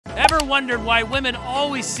Ever wondered why women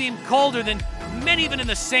always seem colder than men even in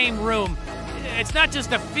the same room? It's not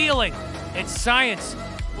just a feeling, it's science.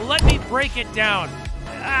 Let me break it down.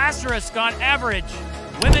 Asterisk on average,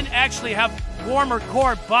 women actually have warmer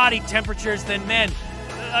core body temperatures than men.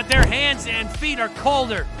 Their hands and feet are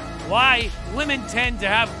colder. Why? Women tend to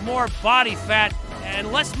have more body fat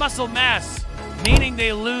and less muscle mass, meaning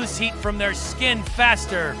they lose heat from their skin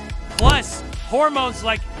faster. Plus, hormones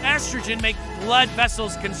like estrogen make blood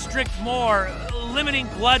vessels constrict more, limiting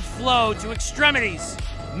blood flow to extremities.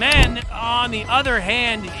 Men, on the other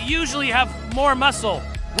hand, usually have more muscle,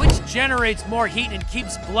 which generates more heat and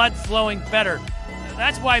keeps blood flowing better.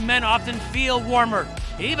 That's why men often feel warmer,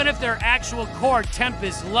 even if their actual core temp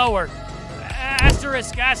is lower.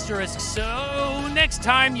 Asterisk, asterisk. So next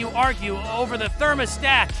time you argue over the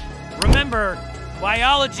thermostat, remember,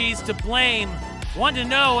 biology's to blame. Want to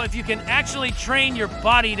know if you can actually train your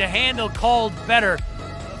body to handle cold better?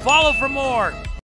 Follow for more.